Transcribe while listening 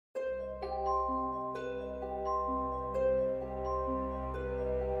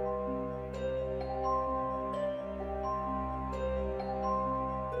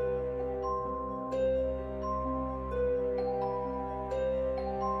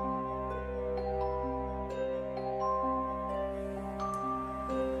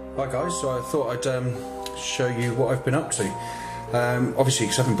Hi guys, so I thought I'd show you what I've been up to. Obviously,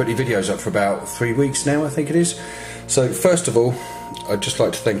 because I haven't put any videos up for about 3 weeks now, I think it is. So first of all, I'd just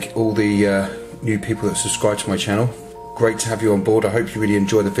like to thank all the new people that subscribe to my channel. Great to have you on board. I hope you really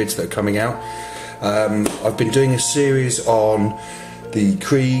enjoy the vids that are coming out. I've been doing a series on the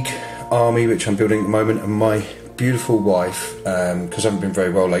Krieg army, which I'm building at the moment, and my beautiful wife, because I haven't been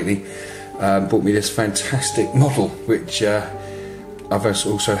very well lately, bought me this fantastic model, which I've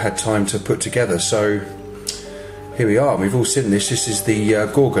also had time to put together. So here we are. We've all seen this. This is the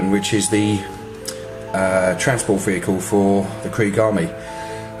Gorgon, which is the transport vehicle for the Krieg army.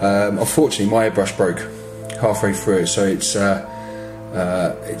 Unfortunately, my airbrush broke halfway through it, so it's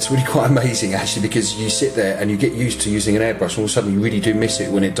really quite amazing actually, because you sit there and you get used to using an airbrush, and all of a sudden you really do miss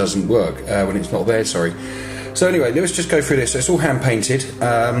it when it doesn't work, when it's not there. Sorry. So anyway, let's just go through this. So it's all hand painted.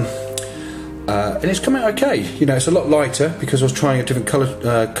 And it's come out okay. You know, it's a lot lighter because I was trying a different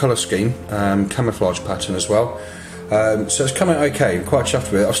colour scheme, camouflage pattern as well. So it's come out okay. I'm quite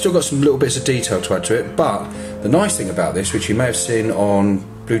chuffed with it. I've still got some little bits of detail to add to it, but the nice thing about this, which you may have seen on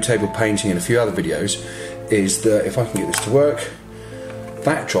Blue Table Painting and a few other videos, is that if I can get this to work,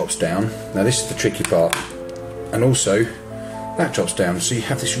 that drops down. Now this is the tricky part, and also that drops down. So you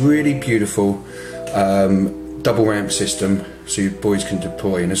have this really beautiful double ramp system, so your boys can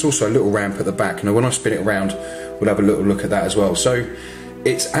deploy, and there's also a little ramp at the back. Now when I spin it around, we'll have a little look at that as well. So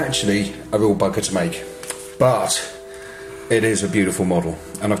it's actually a real bugger to make, but it is a beautiful model,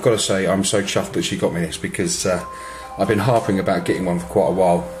 and I've got to say I'm so chuffed that she got me this, because I've been harping about getting one for quite a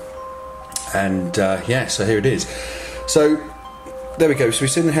while, and yeah, so here it is. So there we go. So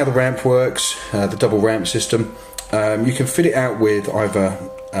we've seen how the ramp works, the double ramp system. You can fit it out with either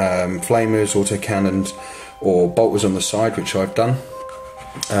flamers, autocannons, or bolters on the side, which I've done.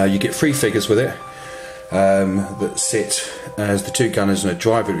 You get 3 figures with it that sit as the 2 gunners and a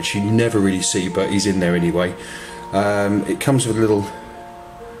driver, which you never really see, but he's in there anyway. It comes with a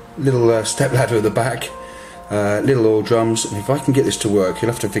little step ladder at the back, little oil drums, and if I can get this to work,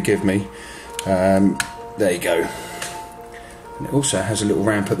 you'll have to forgive me. There you go. And it also has a little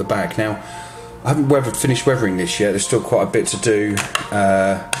ramp at the back. Now, I haven't finished weathering this yet. There's still quite a bit to do.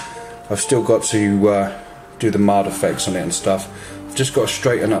 I've still got to do the mud effects on it and stuff. I've just got to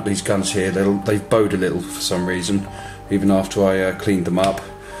straighten up these guns here. They've bowed a little for some reason, even after I cleaned them up.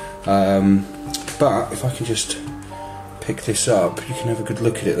 But if I can just pick this up, you can have a good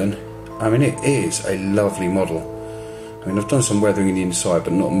look at it then. I mean, it is a lovely model. I mean, I've done some weathering in the inside,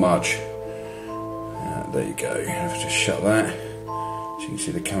 but not much. There you go. I've just shut that, so you can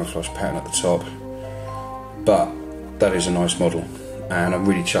see the camouflage pattern at the top. But that is a nice model, and I'm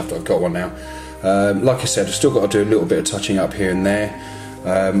really chuffed that I've got one now. Like I said, I've still got to do a little bit of touching up here and there.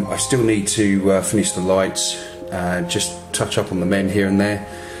 I still need to finish the lights, just touch up on the men here and there.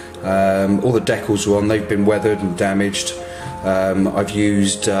 All the decals are on, they've been weathered and damaged. I've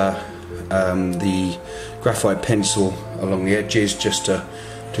used the graphite pencil along the edges just to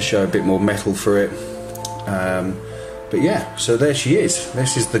show a bit more metal for it. But yeah, so there she is.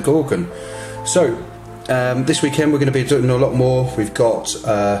 This is the Gorgon. So this weekend we're going to be doing a lot more. We've got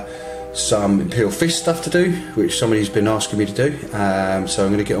some Imperial Fist stuff to do, which somebody's been asking me to do, so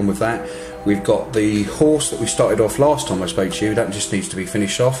I'm going to get on with that. We've got the horse that we started off last time I spoke to you. That just needs to be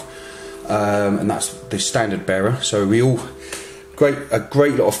finished off, and that's the standard bearer. So a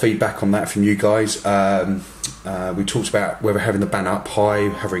great lot of feedback on that from you guys. We talked about whether having the banner up high,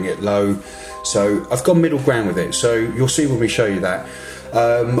 having it low. So I've gone middle ground with it, so you'll see when we show you that.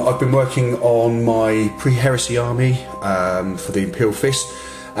 I've been working on my pre-heresy army for the Imperial Fist,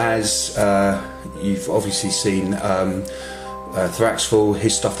 as you've obviously seen Thraxful,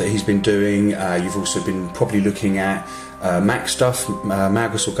 his stuff that he's been doing. You've also been probably looking at Max stuff,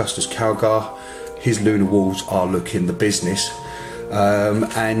 Magus Augustus Calgar. His lunar walls are looking the business,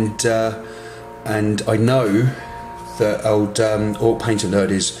 and I know that old Orc Painter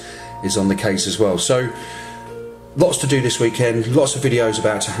Nerd is on the case as well. So lots to do this weekend, lots of videos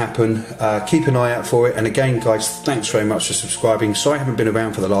about to happen. Keep an eye out for it, and again guys, thanks very much for subscribing. So I haven't been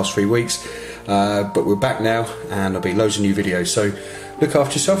around for the last 3 weeks, but we're back now, and there'll be loads of new videos. So look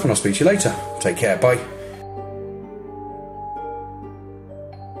after yourself, and I'll speak to you later. Take care, bye.